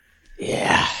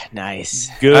Nice.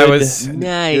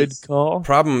 Good call.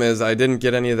 Problem is, I didn't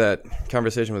get any of that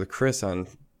conversation with Chris on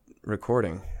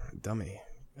recording. Dummy.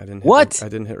 I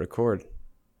didn't hit record.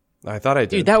 I thought I did.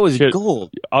 Dude, that was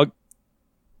gold.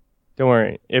 Don't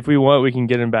worry. If we want, we can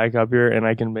get him back up here, and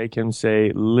I can make him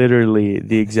say literally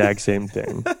the exact same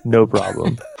thing. No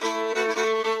problem.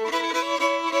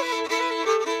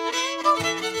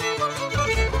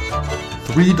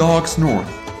 Three Dogs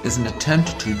North is an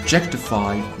attempt to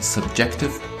objectify the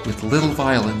subjective with little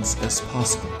violence as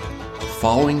possible. The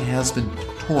following has been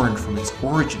torn from its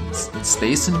origins in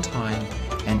space and time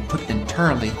and put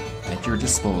entirely at your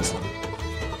disposal.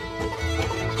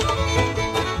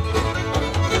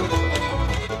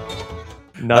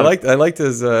 I liked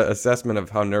his assessment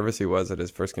of how nervous he was at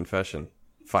his first confession.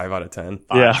 5 out of 10.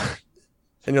 Yeah.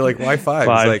 And you're like, why 5?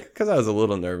 He's like, because I was a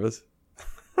little nervous.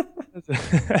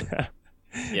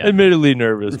 Yeah. Admittedly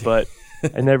nervous, but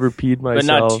I never peed myself. But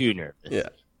not too nervous. Yeah.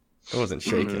 I wasn't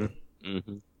shaking.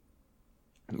 Mm-hmm.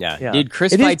 Yeah. Dude,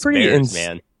 Chris It is fights pretty bears,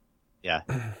 man. Yeah.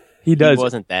 He does. He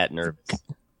wasn't that nervous.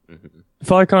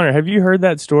 Father Connor, have you heard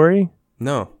that story?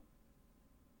 No.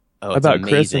 Oh, it's about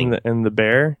amazing. Chris and the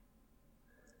bear?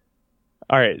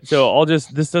 All right, so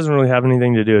this doesn't really have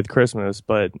anything to do with Christmas,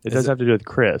 but it does have to do with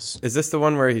Chris. Is this the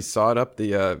one where he sawed up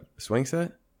the swing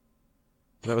set?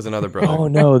 That was another brother. Oh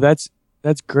no, that's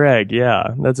Greg.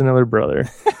 Yeah, that's another brother.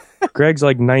 Greg's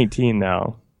like 19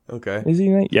 now. Okay. Is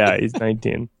he? Yeah, he's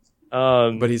 19.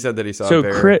 But he said that he saw a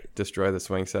bear destroy the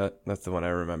swing set. That's the one I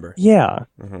remember. Yeah,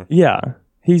 yeah.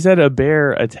 He said a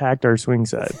bear attacked our swing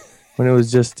set when it was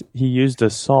just he used a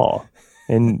saw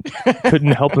and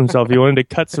couldn't help himself. He wanted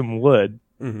to cut some wood,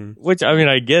 which I mean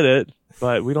I get it,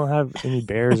 but we don't have any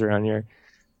bears around here.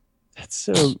 That's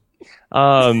so.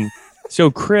 So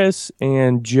Chris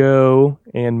and Joe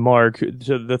and Mark,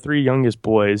 so the 3 youngest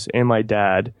boys, and my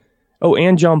dad,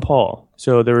 and John Paul.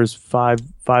 So there was five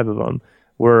of them.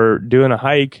 Were doing a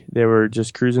hike. They were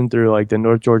just cruising through like the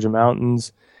North Georgia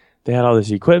mountains. They had all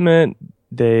this equipment.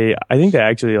 I think they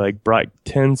actually like brought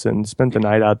tents and spent the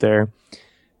night out there.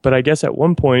 But I guess at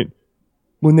one point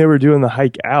when they were doing the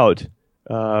hike out,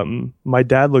 my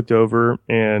dad looked over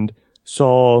and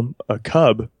saw a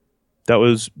cub that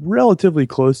was relatively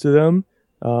close to them,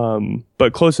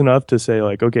 but close enough to say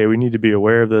like, okay, we need to be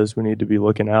aware of this. We need to be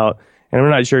looking out. And we're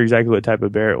not sure exactly what type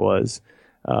of bear it was.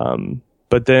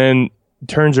 But then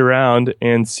turns around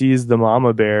and sees the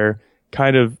mama bear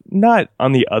kind of not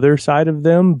on the other side of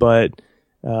them, but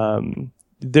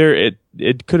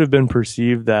it could have been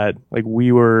perceived that like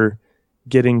we were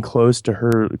getting close to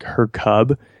her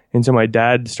cub. And so my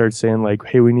dad starts saying like,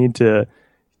 hey, we need to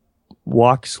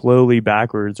walk slowly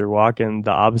backwards or walk in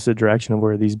the opposite direction of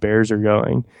where these bears are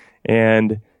going.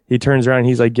 And he turns around and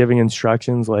he's like giving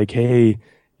instructions like, hey,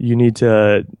 you need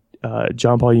to,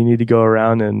 John Paul, you need to go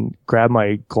around and grab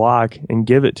my Glock and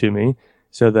give it to me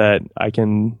so that I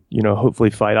can, hopefully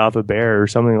fight off a bear or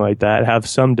something like that, have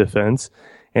some defense.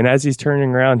 And as he's turning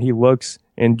around, he looks,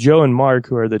 and Joe and Mark,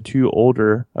 who are the 2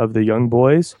 older of the young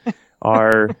boys,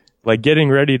 are like getting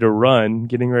ready to run,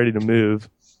 getting ready to move.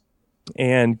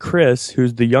 And Chris,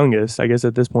 who's the youngest, I guess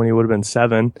at this point he would have been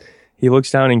 7, he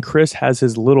looks down and Chris has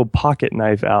his little pocket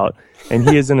knife out and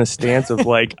he is in a stance of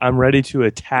like, I'm ready to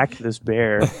attack this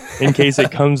bear in case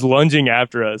it comes lunging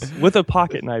after us with a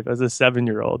pocket knife as a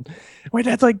 7-year-old. My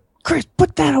dad's like, Chris,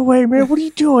 put that away, man. What are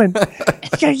you doing? You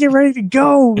gotta get ready to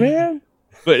go, man.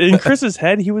 But in Chris's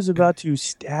head, he was about to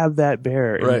stab that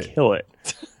bear and kill it.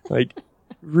 Like,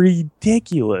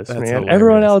 ridiculous. That's man. Hilarious.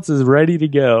 Everyone else is ready to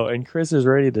go, and Chris is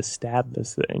ready to stab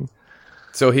this thing.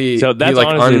 So that's like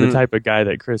honestly the type of guy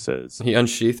that Chris is. He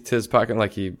unsheathed his pocket,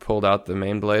 like he pulled out the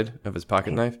main blade of his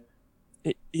pocket knife.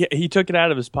 He took it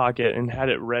out of his pocket and had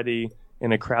it ready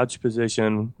in a crouched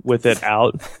position with it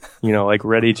out, like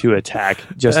ready to attack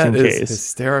just in case. That is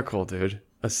hysterical, dude.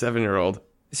 A 7-year-old.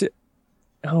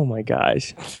 Oh my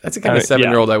gosh. That's the kind of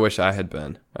 7-year-old I wish I had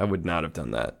been. I would not have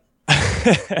done that.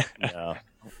 No,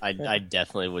 I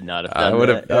definitely would not have done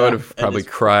that. I would have probably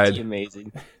cried.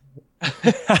 Amazing.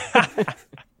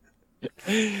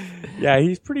 Yeah,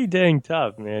 he's pretty dang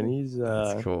tough, man. He's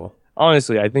That's cool.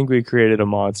 Honestly, I think we created a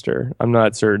monster. I'm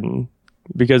not certain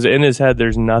because in his head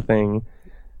there's nothing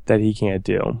that he can't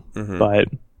do. But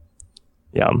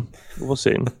yeah, we'll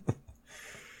see.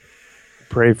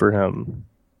 Pray for him.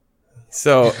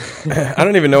 So I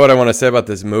don't even know what I want to say about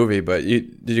this movie, but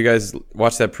did you guys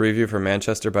watch that preview for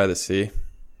Manchester by the Sea?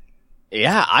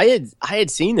 Yeah, I had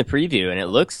seen the preview and it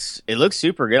looks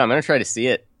super good. I'm gonna try to see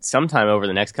it sometime over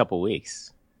the next couple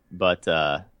weeks. But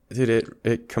dude,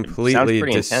 it completely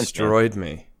destroyed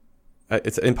me.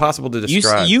 It's impossible to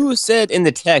describe. You said in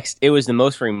the text it was the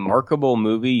most remarkable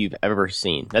movie you've ever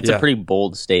seen. That's a pretty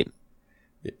bold statement.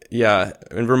 Yeah,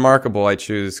 and remarkable I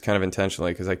choose kind of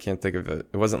intentionally because I can't think of it.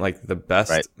 It wasn't like the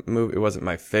best movie. It wasn't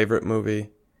my favorite movie,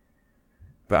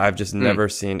 but I've just never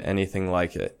seen anything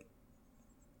like it.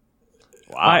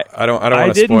 Wow. I don't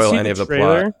want to spoil any of the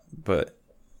plot, but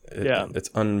it's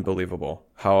unbelievable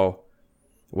how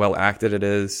well acted it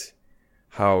is,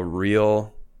 how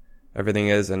real everything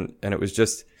is, and it's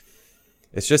just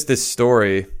this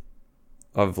story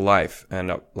of life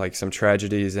and like some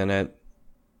tragedies in it.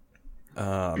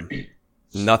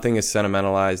 Nothing is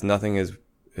sentimentalized, nothing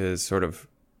is sort of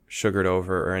sugared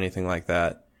over or anything like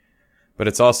that. But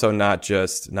it's also not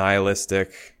just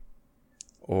nihilistic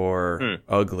or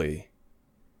ugly.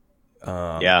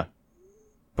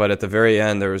 But at the very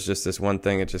end, there was just this one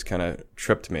thing that just kind of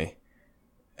tripped me.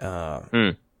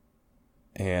 And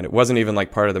it wasn't even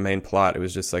like part of the main plot. It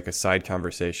was just like a side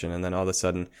conversation. And then all of a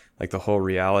sudden, like the whole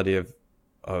reality of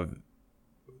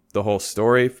the whole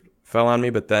story fell on me.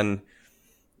 But then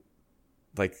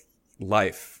like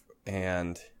life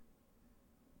and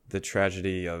the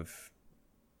tragedy and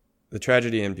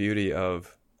beauty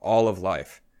of all of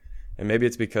life. And maybe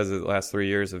it's because of the last 3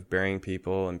 years of burying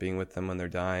people and being with them when they're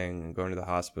dying and going to the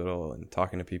hospital and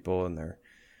talking to people and their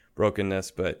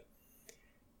brokenness. But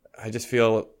I just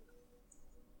feel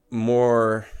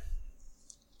more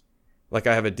like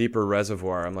I have a deeper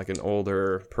reservoir. I'm like an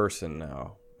older person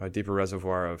now, a deeper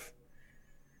reservoir of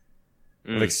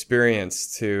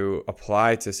experience to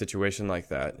apply to a situation like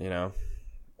that, you know?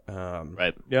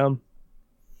 Right. Yeah.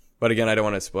 But again, I don't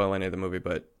want to spoil any of the movie,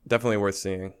 but definitely worth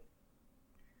seeing.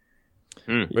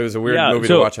 It was a weird movie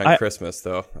to watch on Christmas,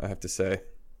 though, I have to say.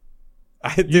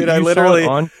 I literally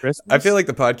on Christmas? I feel like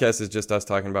the podcast is just us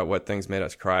talking about what things made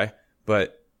us cry,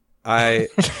 but I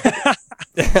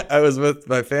was with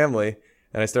my family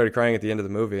and I started crying at the end of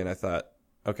the movie and I thought,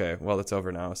 okay, well, it's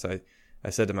over now. So I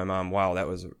said to my mom, wow,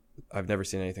 I've never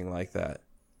seen anything like that.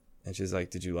 And she's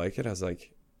like, did you like it? I was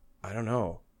like, I don't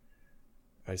know.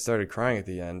 I started crying at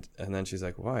the end and then she's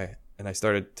like, why? And I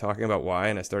started talking about why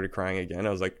and I started crying again.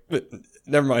 I was like,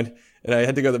 never mind. And I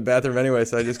had to go to the bathroom anyway.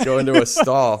 So I just go into a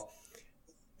stall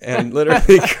and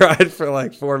literally cried for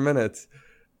like 4 minutes.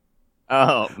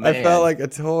 Oh, man. I felt like a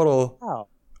total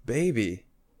baby.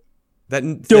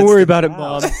 Don't worry about it,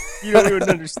 Mom. You don't even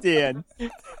understand.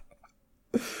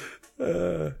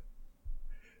 It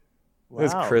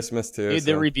was Christmas too. Dude,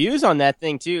 the reviews on that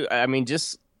thing too. I mean,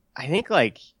 I think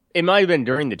like it might have been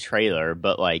during the trailer,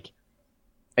 but like,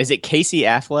 is it Casey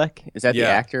Affleck? Is that the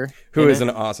actor? Who is an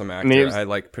awesome actor. I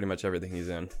like pretty much everything he's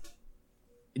in.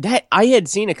 That I had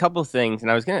seen a couple things, and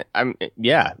I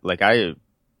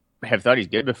have thought he's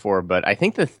good before, but I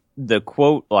think the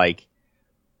quote like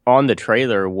on the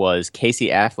trailer was Casey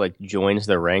Affleck joins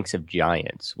the ranks of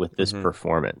giants with this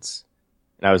performance,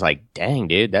 and I was like, dang,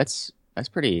 dude, that's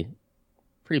pretty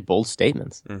bold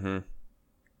statements. Mm-hmm.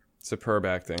 Superb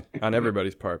acting on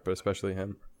everybody's part, but especially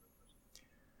him.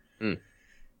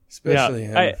 Especially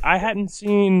him. I hadn't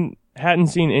seen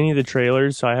any of the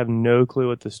trailers, so I have no clue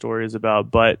what the story is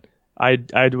about. But I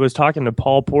was talking to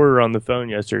Paul Porter on the phone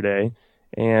yesterday,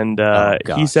 and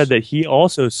he said that he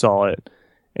also saw it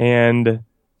and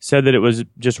said that it was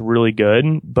just really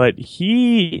good. But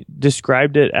he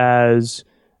described it as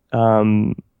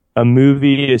a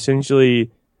movie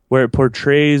essentially where it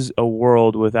portrays a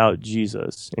world without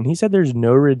Jesus, and he said there's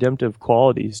no redemptive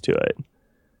qualities to it.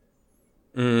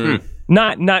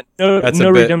 Not no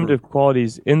redemptive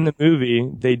qualities in the movie.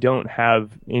 They don't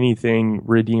have anything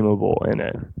redeemable in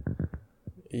it.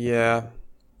 Yeah,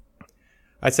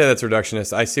 I'd say that's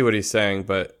reductionist. I see what he's saying,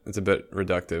 but it's a bit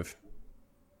reductive.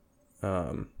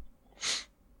 And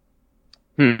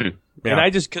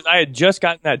because I had just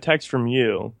gotten that text from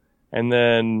you, and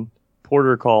then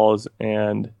Porter calls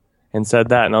and said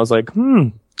that, and I was like,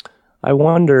 I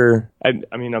wonder. I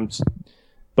mean,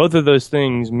 both of those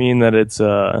things mean that it's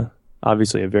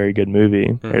obviously a very good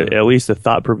movie, at least a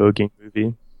thought-provoking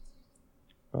movie.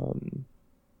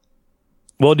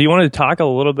 Well, do you want to talk a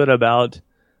little bit about,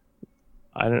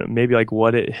 I don't know, maybe like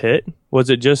what it hit? Was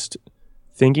it just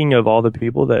thinking of all the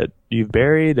people that you've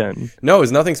buried? And no, it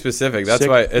was nothing specific. That's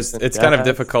why it's kind of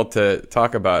difficult to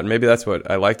talk about. And maybe that's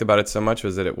what I liked about it so much,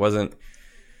 was that it wasn't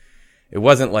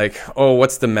like, oh,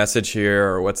 what's the message here,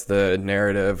 or what's the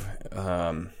narrative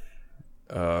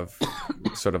of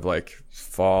sort of like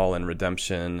fall and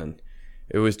redemption. And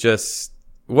it was just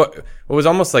what was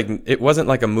almost like, it wasn't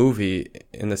like a movie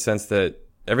in the sense that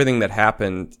everything that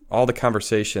happened, all the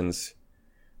conversations,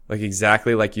 like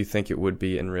exactly like you think it would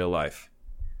be in real life.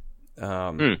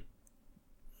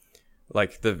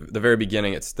 like the very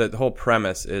beginning. It's the whole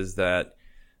premise is that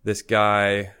this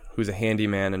guy who's a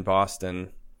handyman in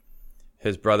Boston,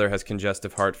 his brother has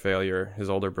congestive heart failure, his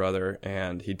older brother,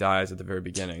 and he dies at the very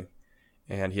beginning.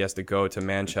 And he has to go to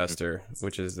Manchester,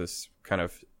 which is this kind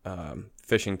of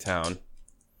fishing town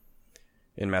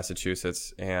in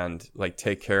Massachusetts, and like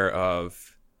take care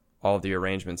of all the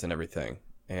arrangements and everything.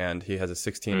 And he has a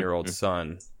 16-year-old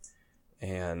son,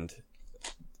 and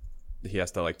he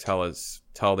has to like tell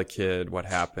the kid what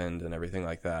happened and everything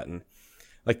like that. And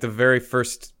like the very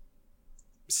first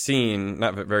scene,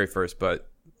 not very first,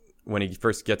 but when he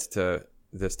first gets to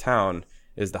this town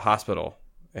is the hospital,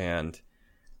 and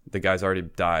the guy's already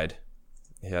died.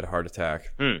 He had a heart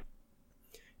attack.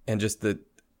 And just the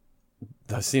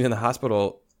scene in the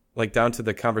hospital, like down to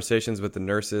the conversations with the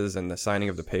nurses and the signing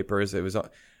of the papers, I was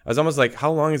almost like,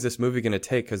 how long is this movie going to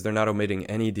take? Because they're not omitting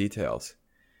any details.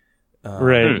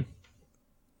 Right.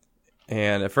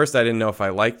 And at first I didn't know if I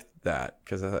liked that,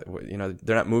 because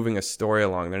they're not moving a story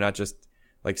along. They're not just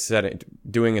like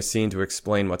doing a scene to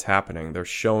explain what's happening. They're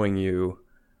showing you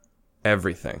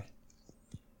everything.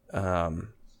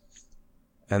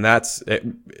 And that's it.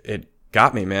 It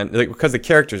got me, man. Like, because the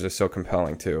characters are so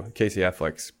compelling too. Casey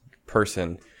Affleck's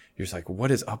person, you're just like,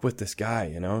 what is up with this guy?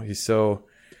 You know, he's so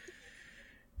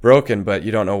broken, but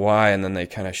you don't know why. And then they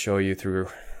kind of show you through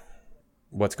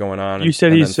what's going on. You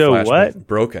said he's so what?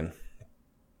 Broken.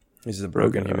 He's a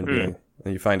broken human being,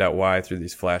 and you find out why through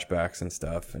these flashbacks and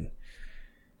stuff. And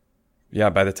yeah,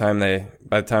 by the time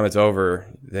it's over,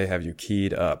 they have you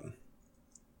keyed up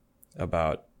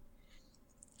about,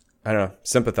 I don't know,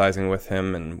 sympathizing with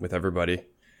him and with everybody.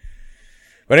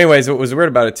 But anyways, what was weird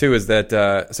about it too is that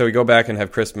so we go back and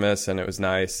have Christmas, and it was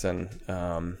nice, and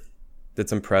did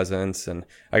some presents, and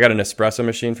I got an espresso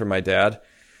machine for my dad,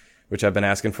 which I've been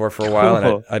asking for a while,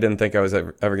 and I didn't think I was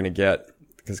ever going to get,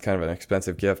 because it's kind of an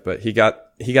expensive gift. But he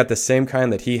got the same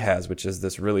kind that he has, which is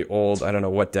this really old, I don't know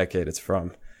what decade it's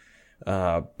from,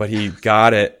 but he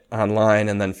got it online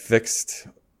and then fixed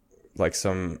like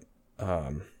some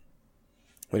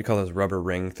what do you call those rubber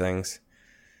ring things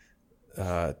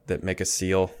that make a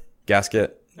seal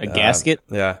gasket? A gasket?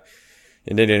 Yeah.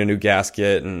 It needed a new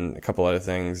gasket and a couple other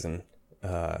things, and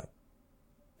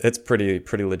it's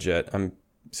pretty legit. I'm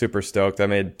super stoked. I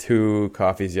made 2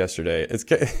 coffees yesterday. It's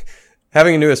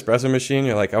having a new espresso machine.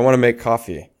 You're like, I want to make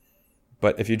coffee,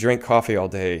 but if you drink coffee all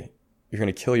day, you're going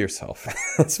to kill yourself,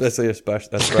 especially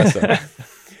espresso.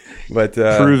 But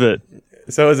prove it.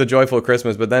 So it was a joyful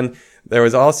Christmas. But then there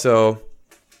was also,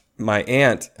 my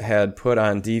aunt had put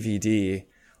on DVD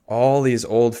all these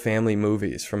old family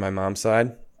movies from my mom's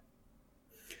side,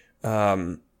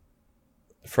 from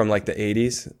like the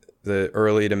 80s, the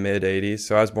early to mid 80s.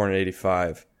 So I was born in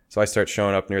 85. So I start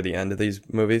showing up near the end of these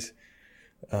movies.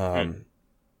 And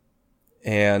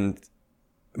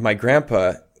my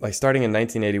grandpa, like starting in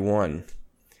 1981,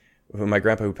 my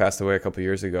grandpa who passed away a couple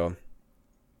years ago,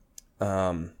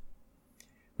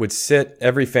 would sit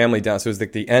every family down. So it was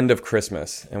like the end of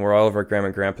Christmas, and we're all over at Grandma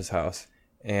and Grandpa's house,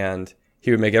 and he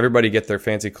would make everybody get their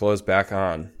fancy clothes back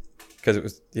on, because it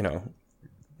was,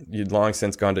 you'd long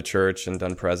since gone to church and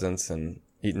done presents and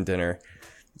eaten dinner.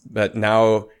 But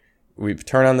now we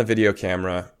turn on the video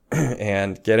camera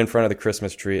and get in front of the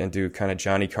Christmas tree and do kind of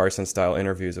Johnny Carson style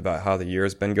interviews about how the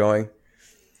year's been going.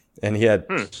 And he had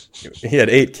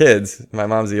 8 kids. My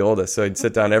mom's the oldest. So he'd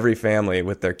sit down every family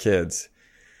with their kids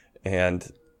and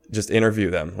just interview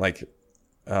them. Like,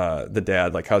 the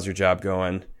dad, like, how's your job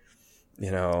going?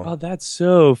 Oh, that's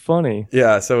so funny.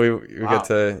 Yeah. So we get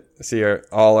to see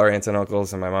all our aunts and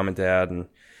uncles and my mom and dad and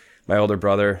my older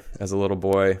brother as a little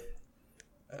boy.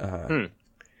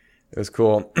 It was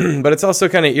cool, but it's also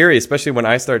kind of eerie, especially when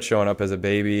I start showing up as a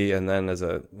baby and then as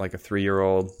a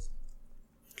 3-year-old,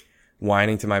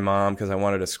 whining to my mom because I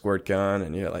wanted a squirt gun,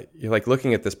 and you're like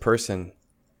looking at this person.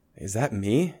 Is that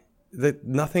me?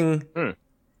 Nothing.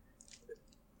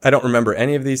 I don't remember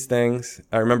any of these things.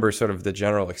 I remember sort of the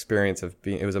general experience of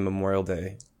it was a Memorial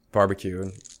Day barbecue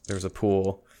and there was a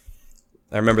pool.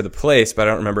 I remember the place, but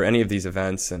I don't remember any of these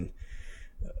events, and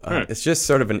it's just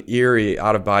sort of an eerie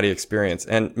out-of-body experience.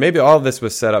 And maybe all of this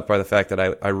was set up by the fact that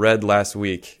I read last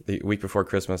week, the week before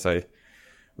Christmas, I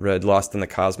read Lost in the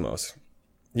Cosmos.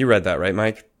 You read that, right,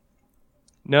 Mike?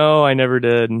 No, I never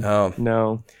did. Oh.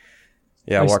 No.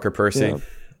 Yeah, Walker Percy.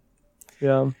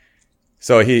 Yeah.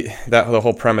 So the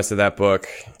whole premise of that book,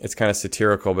 it's kind of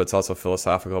satirical, but it's also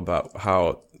philosophical about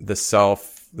how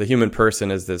the human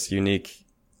person is this unique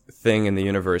thing in the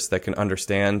universe that can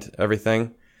understand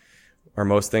everything, or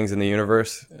most things in the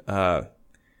universe.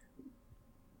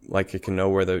 Like it can know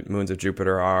where the moons of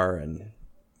Jupiter are and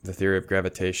the theory of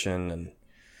gravitation, and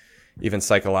even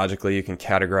psychologically, you can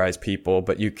categorize people,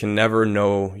 but you can never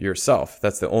know yourself.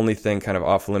 That's the only thing kind of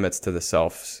off limits to the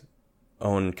self's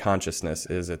own consciousness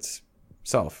is its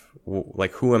self.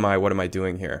 Like, who am I? What am I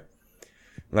doing here?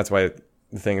 And that's why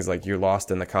the thing is like you're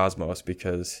lost in the cosmos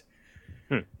because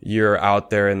you're out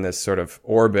there in this sort of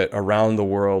orbit around the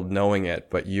world knowing it,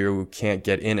 but you can't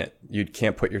get in it. You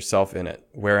can't put yourself in it.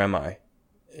 Where am I?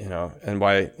 You know, and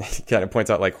why he kind of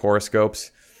points out like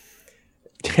horoscopes.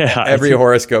 Yeah, Every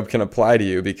horoscope can apply to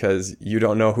you because you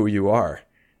don't know who you are.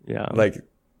 Yeah. Like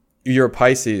you're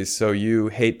Pisces, so you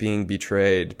hate being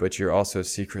betrayed, but you're also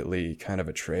secretly kind of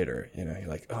a traitor. You know, you're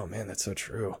like, oh man, that's so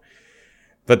true.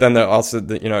 But then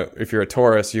you know, if you're a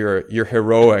Taurus, you're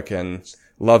heroic and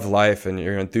love life and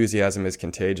your enthusiasm is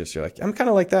contagious. You're like, I'm kind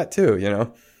of like that too, you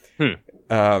know?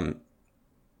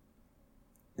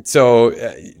 So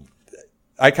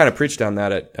I kind of preached on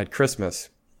that at Christmas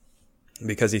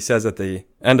because he says at the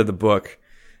end of the book,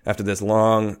 after this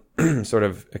long sort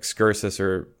of excursus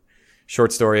or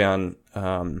short story on,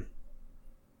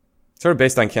 sort of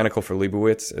based on Canticle for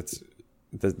Leibowitz, it's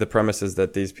the premise is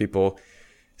that these people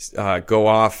go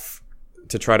off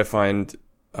to try to find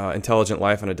intelligent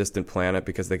life on a distant planet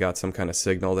because they got some kind of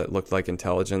signal that looked like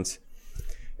intelligence.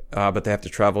 But they have to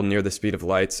travel near the speed of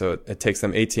light, so it takes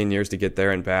them 18 years to get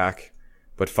there and back.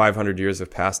 But 500 years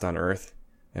have passed on Earth,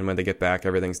 and when they get back,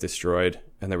 everything's destroyed,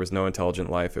 and there was no intelligent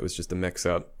life. It was just a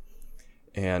mix-up.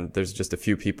 And there's just a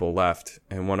few people left,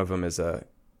 and one of them is a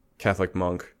Catholic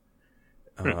monk,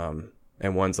 and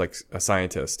one's like a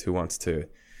scientist who wants to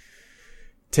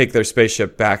take their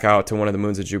spaceship back out to one of the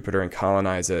moons of Jupiter and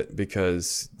colonize it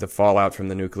because the fallout from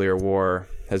the nuclear war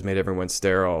has made everyone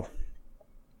sterile.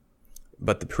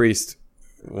 But the priest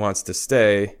wants to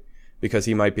stay because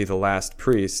he might be the last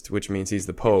priest, which means he's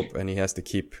the Pope and he has to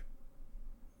keep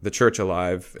the church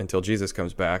alive until Jesus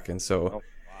comes back. And so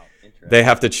they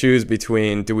have to choose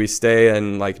between, do we stay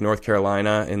in like North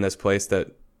Carolina in this place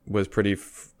that was pretty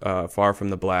far from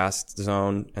the blast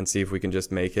zone and see if we can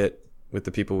just make it with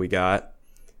the people we got?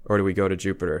 Or do we go to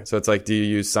Jupiter? So it's like, do you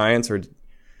use science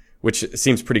which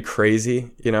seems pretty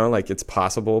crazy, you know, like it's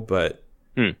possible, but,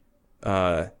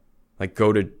 like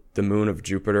go to the moon of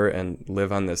Jupiter and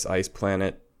live on this ice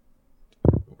planet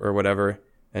or whatever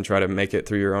and try to make it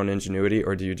through your own ingenuity?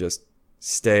 Or do you just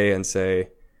stay and say,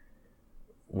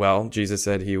 well, Jesus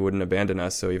said he wouldn't abandon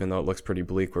us. So even though it looks pretty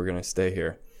bleak, we're going to stay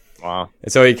here. Wow.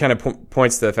 And so he kind of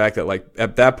points to the fact that like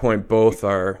at that point, both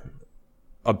are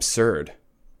absurd.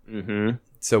 Mm-hmm.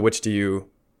 So which do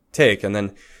you take? And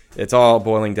then it's all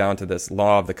boiling down to this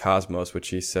law of the cosmos, which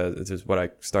he says, this is what I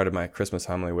started my Christmas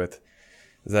homily with,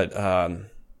 is that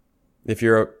if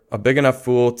you're a big enough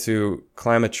fool to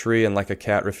climb a tree and like a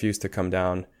cat refuse to come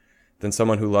down, then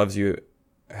someone who loves you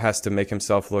has to make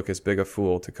himself look as big a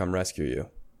fool to come rescue you.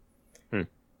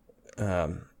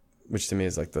 Which to me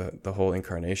is like the whole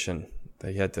incarnation,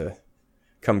 that he had to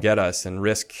come get us and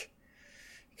risk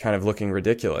kind of looking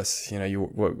ridiculous. You know,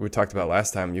 what we talked about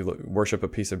last time, you worship a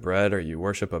piece of bread or you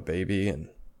worship a baby, and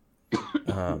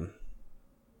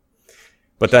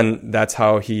but then that's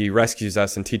how he rescues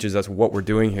us and teaches us what we're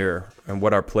doing here and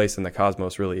what our place in the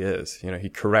cosmos really is. You know, he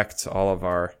corrects all of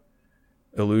our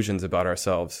illusions about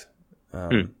ourselves.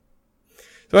 So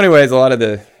anyways, a lot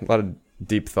of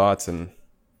deep thoughts and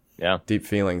deep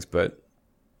feelings, but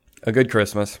a good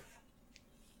Christmas.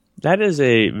 That is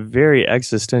a very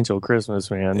existential Christmas,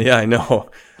 man. Yeah, I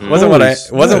know. Wasn't what I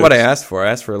asked for.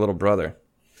 I asked for a little brother.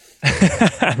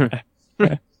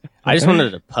 I just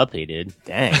wanted a puppy, dude.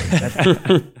 Dang, that's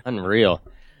unreal.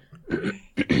 I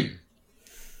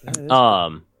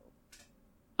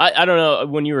don't know.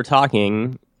 When you were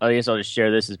talking, I guess I'll just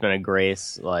share this. Has been a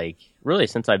grace, like really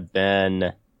since I've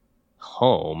been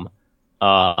home.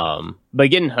 But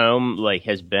getting home like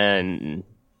has been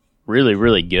really,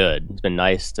 really good. It's been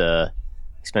nice to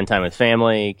spend time with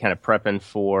family, kind of prepping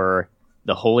for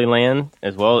the Holy Land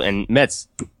as well. And Mets,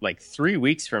 like 3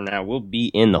 weeks from now, we'll be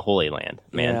in the Holy Land.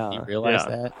 Man, Yeah, do you realize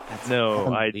yeah. that?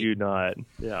 No, I do not.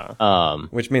 Yeah.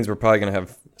 Which means we're probably going to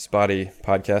have spotty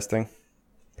podcasting.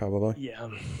 Probably. Yeah.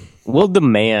 We'll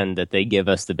demand that they give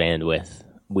us the bandwidth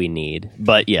we need.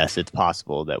 But yes, it's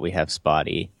possible that we have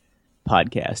spotty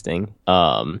podcasting.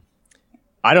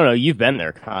 I don't know. You've been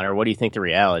there, Connor. What do you think the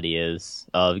reality is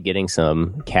of getting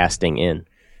some casting in?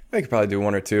 I could probably do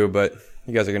one or two, but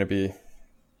you guys are going to be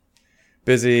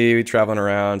busy traveling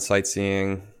around,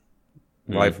 sightseeing.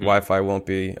 Wi-Fi won't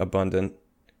be abundant.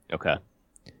 Okay.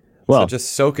 Well, so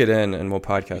just soak it in, and we'll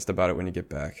podcast about it when you get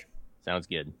back. Sounds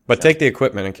good. But take the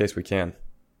equipment in case we can.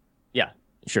 Yeah,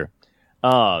 sure.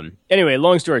 Anyway,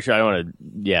 long story short, I don't want to,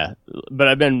 yeah, but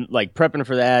I've been like prepping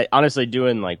for that. Honestly,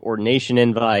 doing like ordination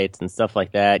invites and stuff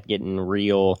like that, getting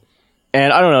real.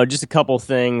 And I don't know, just a couple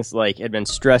things like had been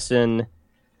stressing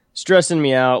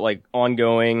me out, like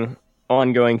ongoing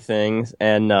things.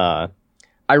 And I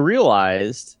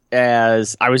realized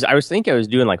as I was thinking I was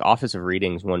doing like Office of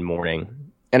Readings one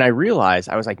morning, and I realized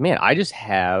I was like, man, I just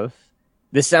have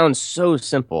this sounds so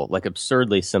simple, like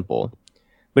absurdly simple,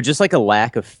 but just like a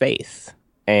lack of faith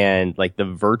and like the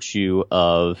virtue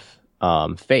of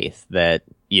faith that,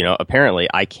 you know, apparently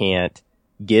I can't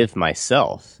give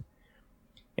myself.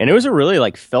 And it was a really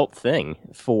like felt thing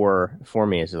for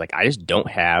me. It's like, I just don't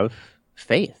have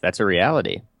faith. That's a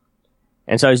reality.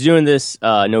 And so I was doing this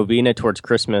novena towards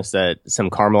Christmas that some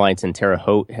Carmelites in Terre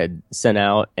Haute had sent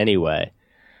out anyway.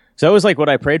 So that was like what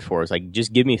I prayed for. Is like,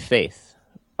 just give me faith.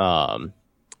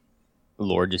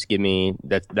 Lord, just give me,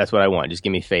 that's what I want. Just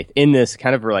give me faith in this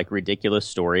kind of like ridiculous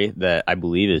story that I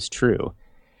believe is true.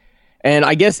 And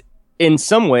I guess in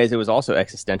some ways it was also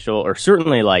existential, or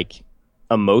certainly like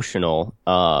emotional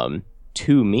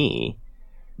to me.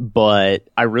 But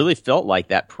I really felt like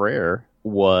that prayer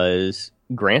was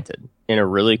granted in a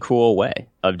really cool way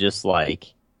of just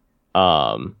like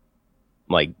the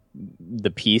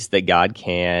peace that God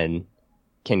can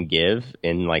give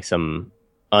in like some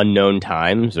unknown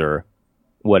times or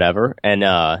whatever. And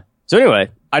so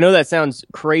anyway, I know that sounds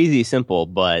crazy simple,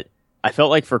 but I felt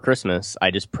like for Christmas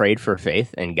I just prayed for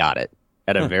faith and got it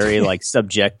at a very like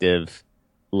subjective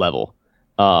level.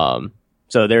 So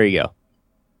there you go.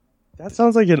 That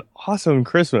sounds like an awesome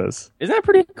Christmas. Isn't that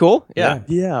pretty cool? Yeah.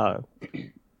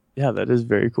 Yeah, that is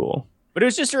very cool. But it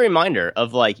was just a reminder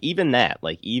of like even that,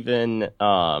 like even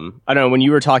I don't know, when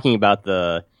you were talking about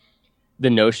the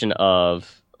notion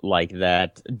of like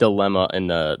that dilemma in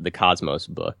the Cosmos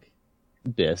book,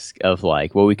 Bisque, of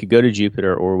like, well, we could go to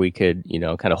Jupiter or we could, you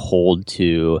know, kind of hold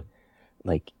to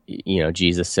like, you know,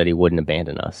 Jesus said he wouldn't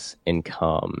abandon us and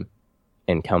come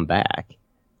back.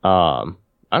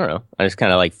 I don't know. I just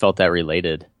kind of like felt that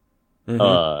related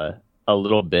a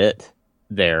little bit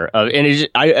there. And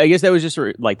I guess that was just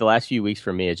like the last few weeks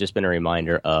for me. It's just been a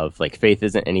reminder of like faith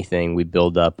isn't anything we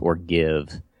build up or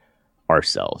give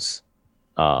ourselves.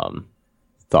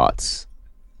 Thoughts?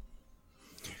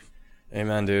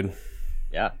 Amen, dude.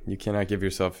 Yeah. You cannot give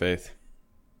yourself faith.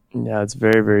 Yeah, it's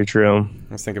very, very true.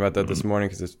 I was thinking about that this morning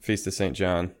because it's Feast of St.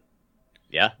 John.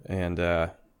 Yeah. And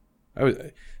I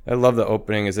love the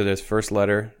opening. Is it his first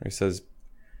letter? He says,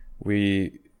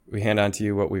 we hand on to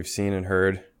you what we've seen and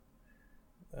heard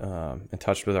and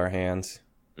touched with our hands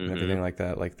and everything like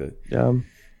that. Like Yeah.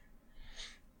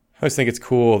 I always think it's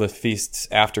cool, the feasts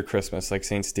after Christmas, like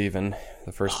St. Stephen,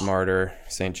 the first martyr,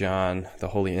 St. John, the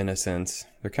Holy Innocents.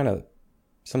 They're kind of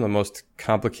some of the most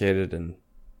complicated and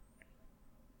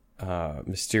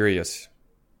mysterious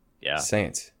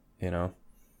saints, you know.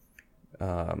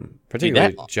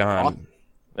 Particularly John.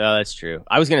 Well, that's true.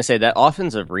 I was going to say that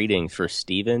offensive reading for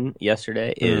Stephen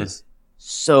yesterday is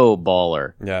so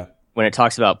baller. Yeah. When it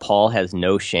talks about Paul has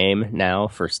no shame now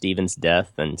for Stephen's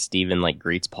death, and Stephen like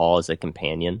greets Paul as a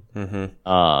companion.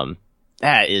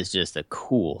 That is just a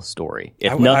cool story.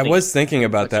 I was thinking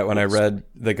about that when I read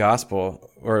the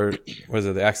gospel, or was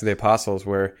it the Acts of the Apostles,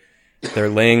 where they're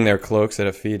laying their cloaks at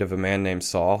the feet of a man named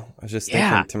Saul. I was just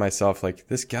thinking to myself, like,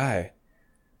 this guy,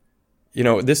 you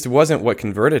know, this wasn't what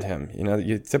converted him. You know,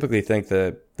 you typically think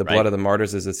that the blood of the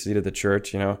martyrs is the seed of the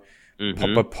church, you know.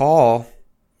 But Paul,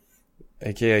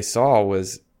 aka Saul,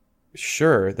 was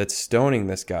sure that stoning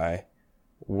this guy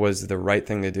was the right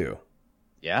thing to do.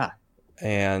 Yeah.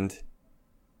 And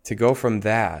to go from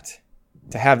that,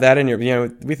 to have that in your, you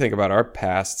know, we think about our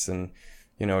pasts and,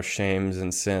 you know, shames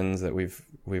and sins that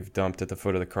we've dumped at the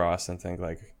foot of the cross and think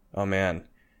like, oh man,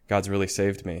 God's really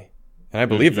saved me. And I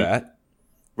believe that.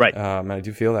 Right. And I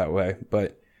do feel that way.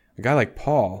 But a guy like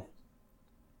Paul,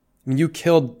 I mean, you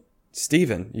killed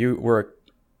Stephen. You were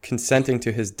consenting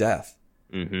to his death.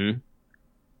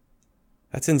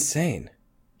 That's insane.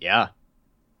 Yeah.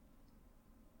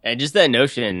 And just that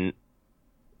notion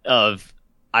of,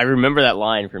 I remember that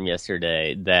line from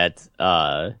yesterday that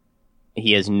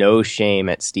he has no shame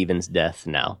at Stephen's death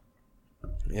now.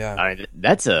 Yeah. I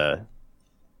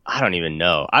don't even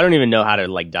know. I don't even know how to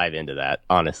like dive into that,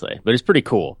 honestly. But it's pretty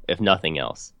cool, if nothing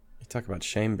else. You talk about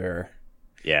shame bearer.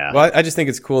 Yeah. Well, I just think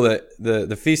it's cool that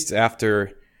the feasts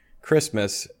after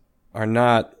Christmas are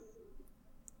not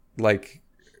like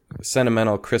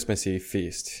sentimental Christmassy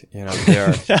feast. You know, they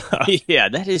are. Yeah,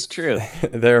 that is true.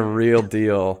 They're real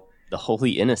deal. The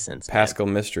Holy Innocents. Paschal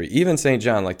mystery. Even St.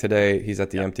 John, like today, he's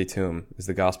at the empty tomb, is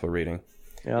the gospel reading.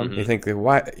 You think,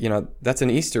 why, you know, that's an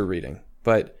Easter reading.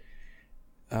 But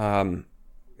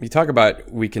you talk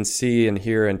about we can see and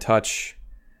hear and touch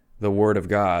the Word of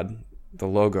God, the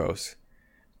Logos,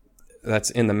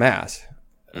 that's in the Mass.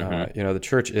 The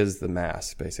church is the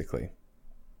Mass, basically.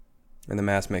 And the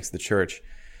Mass makes the church.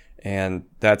 And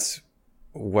that's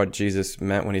what Jesus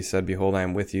meant when he said, "Behold, I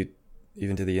am with you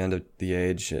even to the end of the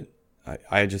age."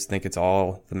 I just think it's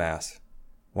all the Mass.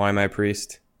 Why am I a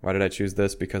priest? Why did I choose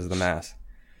this? Because of the Mass.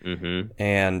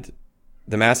 And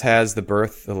the Mass has the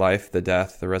birth, the life, the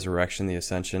death, the resurrection, the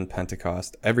ascension,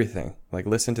 Pentecost, everything. Like,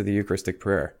 listen to the Eucharistic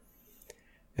prayer.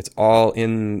 It's all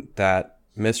in that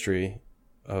mystery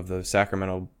of the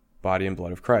sacramental body and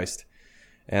blood of Christ.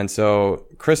 And so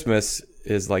Christmas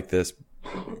is like this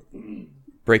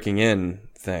breaking in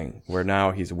thing where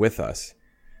now he's with us.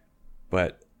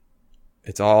 But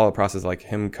it's all a process like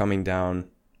him coming down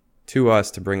to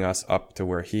us to bring us up to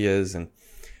where he is. And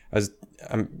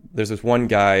there's this one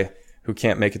guy who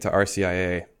can't make it to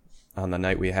RCIA on the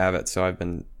night we have it. So I've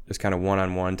been just kind of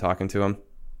one-on-one talking to him.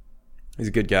 He's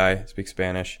a good guy, speaks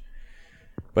Spanish,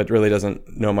 but really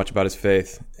doesn't know much about his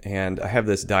faith. And I have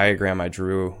this diagram I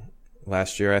drew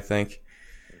last year, I think,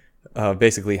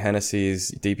 basically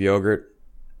Hennessy's deep yogurt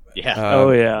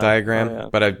diagram.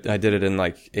 But I did it in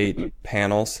like 8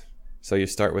 panels. So you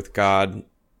start with God,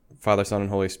 Father, Son, and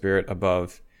Holy Spirit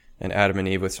above, and Adam and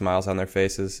Eve with smiles on their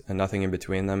faces and nothing in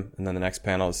between them. And then the next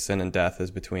panel is sin and death is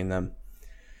between them.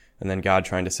 And then God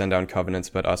trying to send down covenants,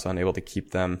 but us unable to keep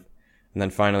them. And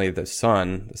then finally the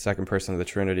Son, the second person of the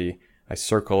Trinity, I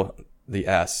circle the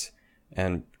S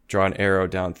and draw an arrow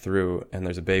down through, and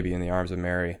there's a baby in the arms of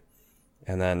Mary.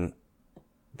 And then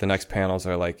the next panels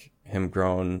are like him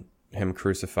grown, him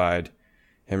crucified,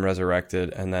 him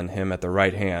resurrected, and then him at the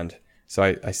right hand.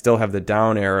 So I still have the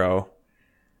down arrow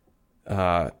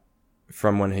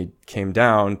from when he came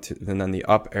down, and then the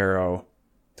up arrow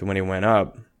to when he went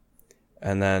up.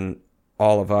 And then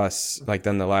all of us, like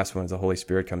then the last one is the Holy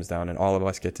Spirit comes down, and all of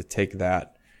us get to take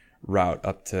that route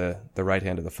up to the right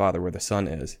hand of the Father where the Son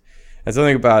is. And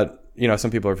something about,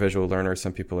 some people are visual learners,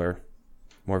 some people are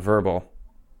more verbal.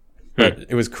 But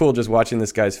it was cool just watching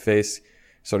this guy's face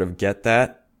sort of get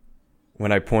that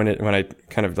when I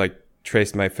kind of like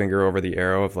traced my finger over the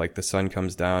arrow of like the Son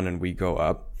comes down and we go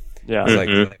up. Yeah. I was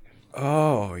like,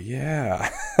 oh yeah.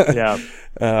 Yeah.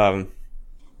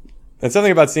 And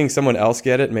something about seeing someone else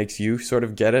get it makes you sort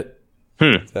of get it.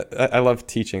 I love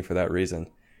teaching for that reason.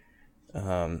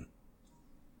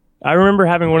 I remember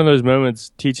having one of those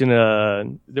moments teaching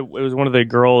it was one of the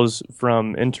girls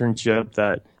from internship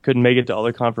that couldn't make it to all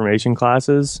the confirmation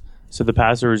classes. So the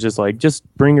pastor was just like, just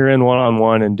bring her in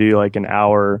one-on-one and do like an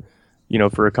hour,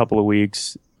 for a couple of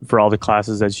weeks for all the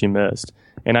classes that she missed.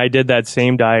 And I did that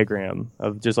same diagram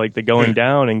of just like the going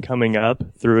down and coming up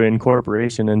through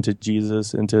incorporation into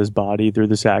Jesus, into his body, through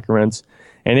the sacraments.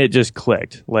 And it just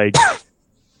clicked. Like,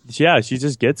 yeah, she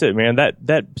just gets it, man.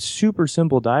 That super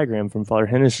simple diagram from Father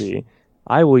Hennessy,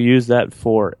 I will use that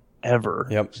forever.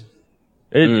 Yep.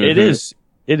 It is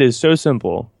so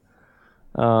simple.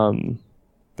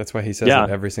 That's why he says it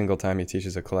every single time he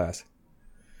teaches a class.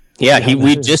 Yeah,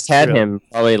 we just had him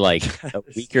probably like a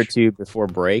week or two before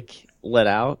break let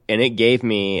out, and it gave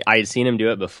me, I had seen him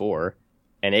do it before,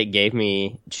 and it gave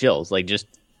me chills. Like just,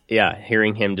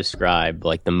 hearing him describe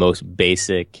like the most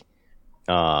basic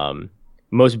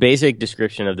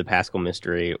description of the Paschal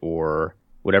Mystery, or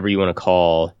whatever you want to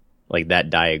call like that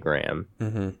diagram.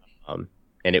 And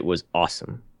it was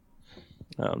awesome.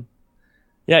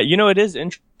 It is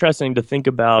interesting to think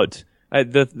about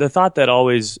the thought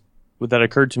that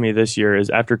occurred to me this year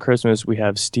is after Christmas we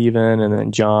have Stephen and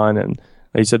then John, and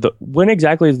like you said, when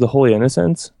exactly is the Holy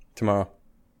Innocents? Tomorrow.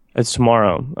 It's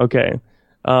tomorrow. Okay.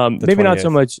 Maybe 28th. not so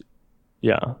much.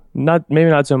 Yeah, maybe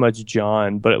not so much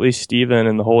John, but at least Stephen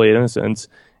and the Holy Innocents.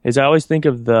 I always think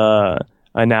of the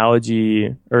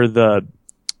analogy or the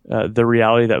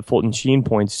reality that Fulton Sheen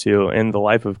points to in the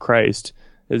life of Christ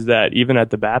is that even at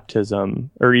the baptism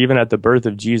or even at the birth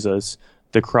of Jesus,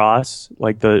 the cross,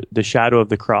 like the shadow of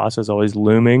the cross, is always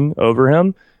looming over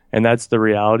him, and that's the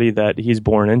reality that he's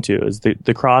born into. Is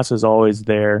the cross is always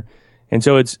there, and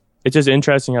so it's just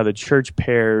interesting how the church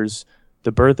pairs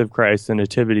the birth of Christ, the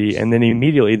nativity, and then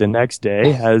immediately the next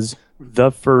day has the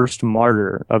first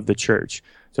martyr of the church.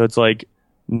 So it's like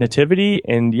nativity,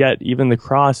 and yet even the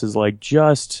cross is like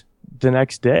just the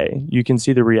next day. You can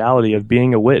see the reality of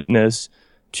being a witness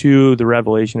to the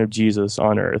revelation of Jesus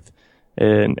on earth.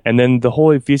 And then the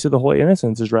Holy Feast of the Holy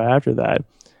Innocents is right after that.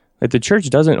 Like the church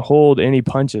doesn't hold any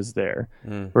punches there.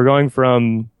 We're going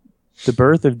from the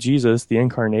birth of Jesus, the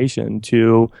incarnation,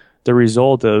 to the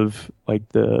result of like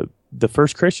the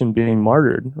first Christian being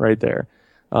martyred right there,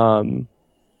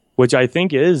 which I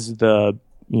think is the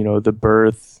the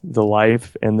birth, the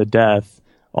life, and the death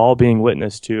all being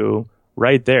witnessed to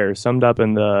right there, summed up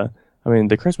in the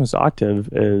Christmas octave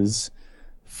is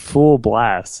full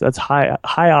blast. That's high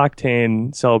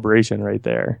octane celebration right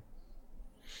there.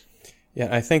 Yeah,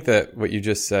 I think that what you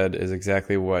just said is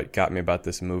exactly what got me about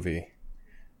this movie.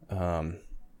 That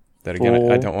again,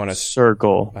 Full I don't want to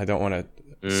circle. I don't want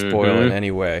to spoil in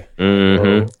any way.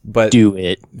 But Do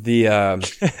it. The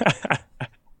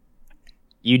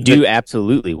You do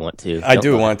absolutely want to. I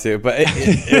do want to, but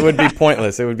it would be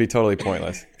pointless. It would be totally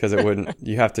pointless because it wouldn't.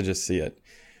 You have to just see it.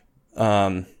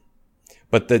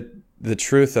 But the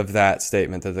truth of that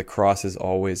statement that the cross is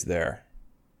always there,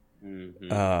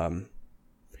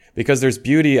 because there's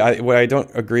beauty. What I don't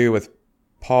agree with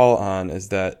Paul on is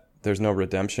that there's no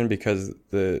redemption, because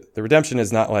the redemption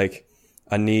is not like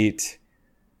a neat.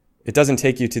 It doesn't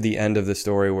take you to the end of the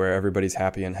story where everybody's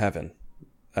happy in heaven.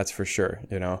 That's for sure.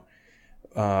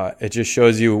 It just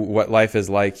shows you what life is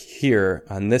like here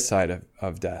on this side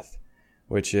of death,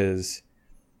 which is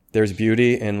there's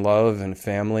beauty in love and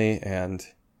family, and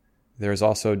there's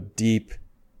also deep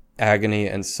agony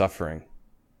and suffering.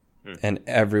 And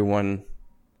everyone,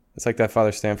 it's like that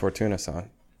Father Stan Fortuna song.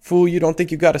 Fool, you don't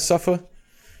think you gotta suffer?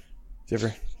 You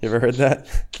ever heard that?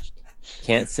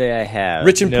 Can't say I have.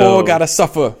 Rich and poor gotta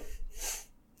suffer.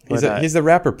 He's the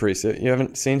rapper priest. You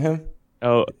haven't seen him?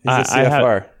 Oh, He's a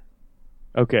CFR.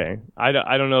 Okay, I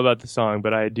don't know about the song,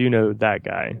 but I do know that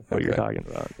guy. What you're talking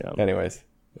about? Yeah. Anyways,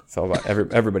 it's all about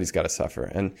everybody's got to suffer,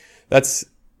 and that's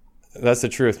the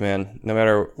truth, man. No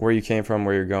matter where you came from,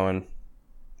 where you're going,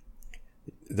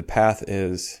 the path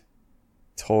is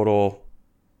total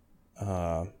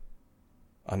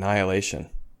annihilation.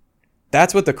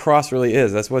 That's what the cross really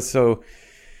is. That's what's so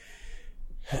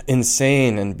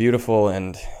insane and beautiful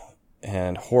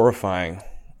and horrifying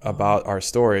about our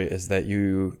story, is that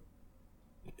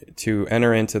to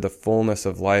enter into the fullness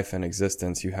of life and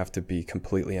existence, you have to be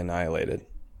completely annihilated.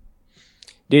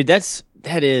 Dude, that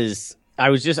is. I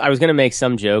was gonna make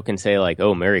some joke and say like,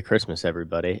 "Oh, Merry Christmas,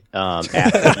 everybody,"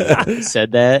 after you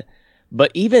said that.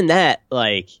 But even that,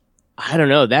 like, I don't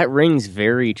know, that rings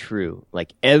very true.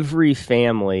 Like every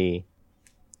family,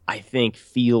 I think,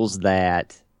 feels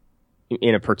that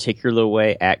in a particular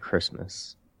way at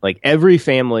Christmas. Like every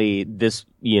family,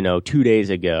 2 days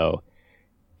ago,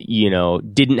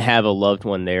 didn't have a loved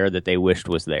one there that they wished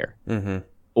was there,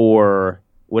 or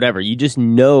whatever. You just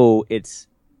know it's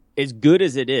as good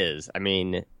as it is. I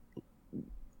mean,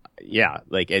 yeah,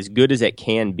 like as good as it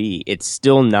can be. It's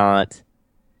still not.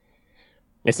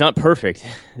 It's not perfect.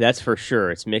 That's for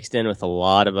sure. It's mixed in with a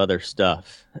lot of other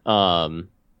stuff. So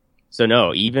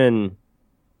no, even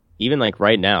like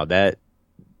right now, that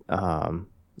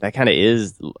kind of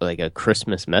is like a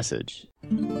Christmas message.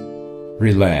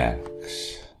 Relax.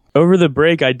 Over the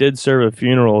break, I did serve a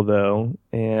funeral, though,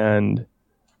 and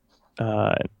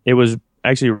it was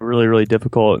actually really, really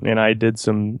difficult, and I did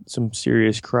some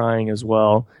serious crying as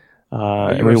well.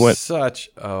 And we went such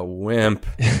a wimp.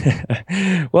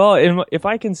 Well, if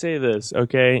I can say this,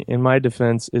 okay, in my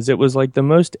defense, it was like the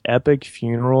most epic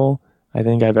funeral I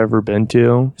think I've ever been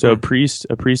to. So a priest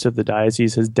of the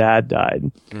diocese, his dad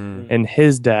died, and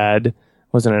his dad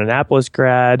was an Annapolis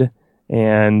grad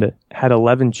and had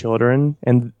 11 children,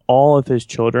 and all of his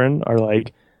children are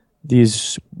like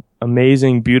these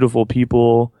amazing, beautiful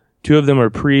people. 2 of them are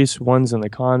priests, one's in the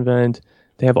convent.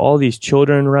 They have all these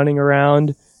children running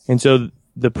around, and so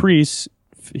the priest,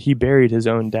 he buried his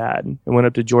own dad and went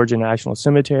up to Georgia National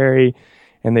Cemetery,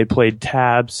 and they played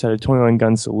taps, had a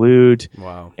 21-gun salute.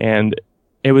 Wow. And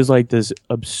it was like this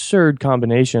absurd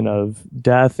combination of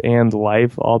death and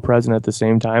life all present at the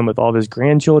same time, with all of his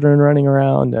grandchildren running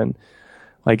around, and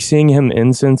like seeing him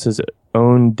incense his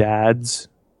own dad's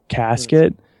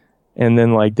casket, and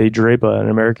then like they drape an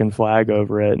American flag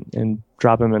over it and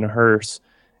drop him in a hearse.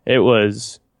 It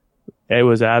was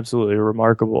absolutely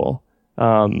remarkable.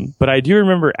 But I do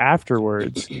remember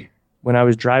afterwards, when I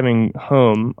was driving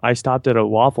home, I stopped at a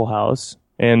Waffle House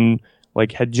and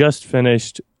like had just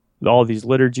finished all these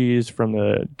liturgies from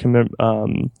the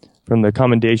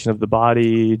commendation of the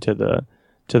body to the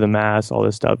mass, all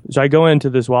this stuff. So I go into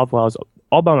this Waffle House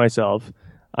all by myself.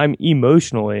 I'm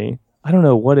emotionally, I don't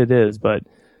know what it is, but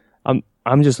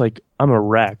I'm just like, I'm a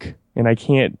wreck, and I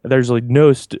can't. There's like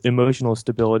no emotional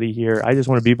stability here. I just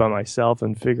want to be by myself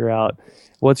and figure out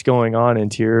what's going on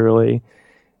interiorly.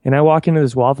 And I walk into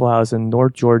this Waffle House in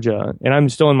North Georgia, and I'm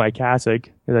still in my cassock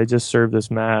because I just served this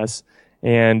mass,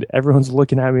 and everyone's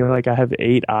looking at me like I have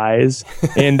 8 eyes.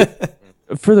 And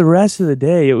for the rest of the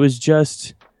day, it was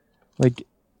just like,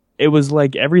 it was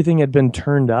like everything had been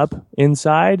turned up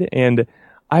inside, and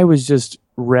I was just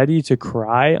ready to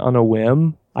cry on a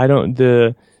whim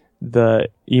the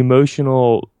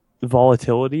emotional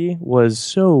volatility was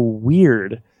so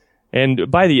weird.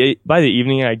 And by the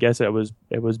evening, I guess it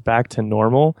was back to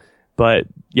normal. But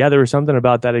yeah, there was something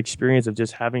about that experience of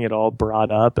just having it all brought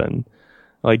up and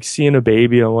like seeing a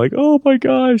baby. I'm like, oh my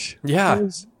gosh. Yeah.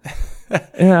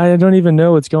 And I don't even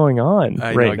know what's going on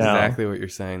I right know now. exactly what you're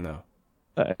saying, though.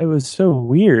 It was so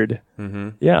weird. Mm-hmm.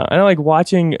 Yeah. And I like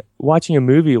watching a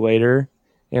movie later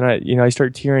and I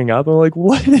start tearing up. I'm like,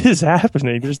 what is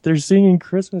happening? They're singing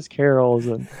Christmas carols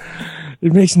and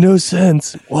it makes no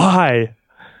sense. Why?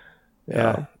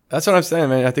 Yeah. That's what I'm saying,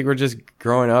 man. I think we're just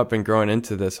growing up and growing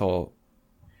into this whole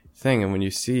thing. And when you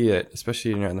see it,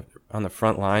 especially on the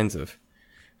front lines of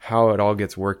how it all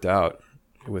gets worked out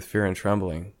with Fear and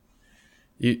Trembling,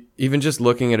 even just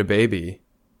looking at a baby,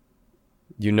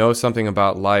 you know something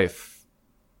about life,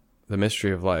 the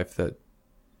mystery of life, that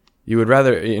you would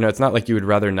rather, it's not like you would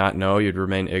rather not know. You'd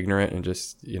remain ignorant and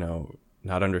just,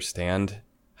 not understand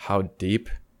how deep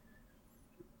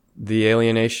the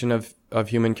alienation of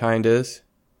humankind is.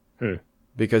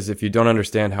 Because if you don't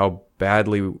understand how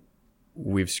badly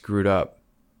we've screwed up,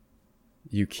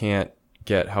 you can't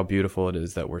get how beautiful it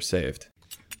is that we're saved.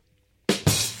 Are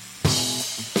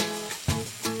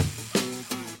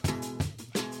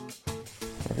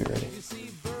we ready?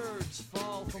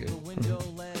 Okay.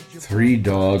 3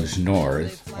 Dogs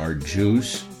North are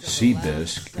Juice,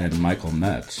 Seabisc, and Michael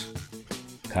Metz.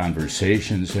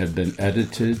 Conversations have been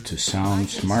edited to sound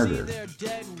smarter.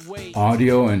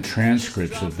 Audio and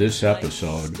transcripts of this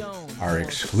episode are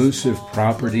exclusive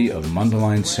property of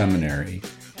Mundelein Seminary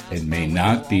and may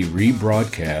not be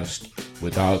rebroadcast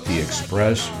without the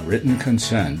express written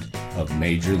consent of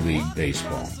Major League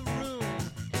Baseball.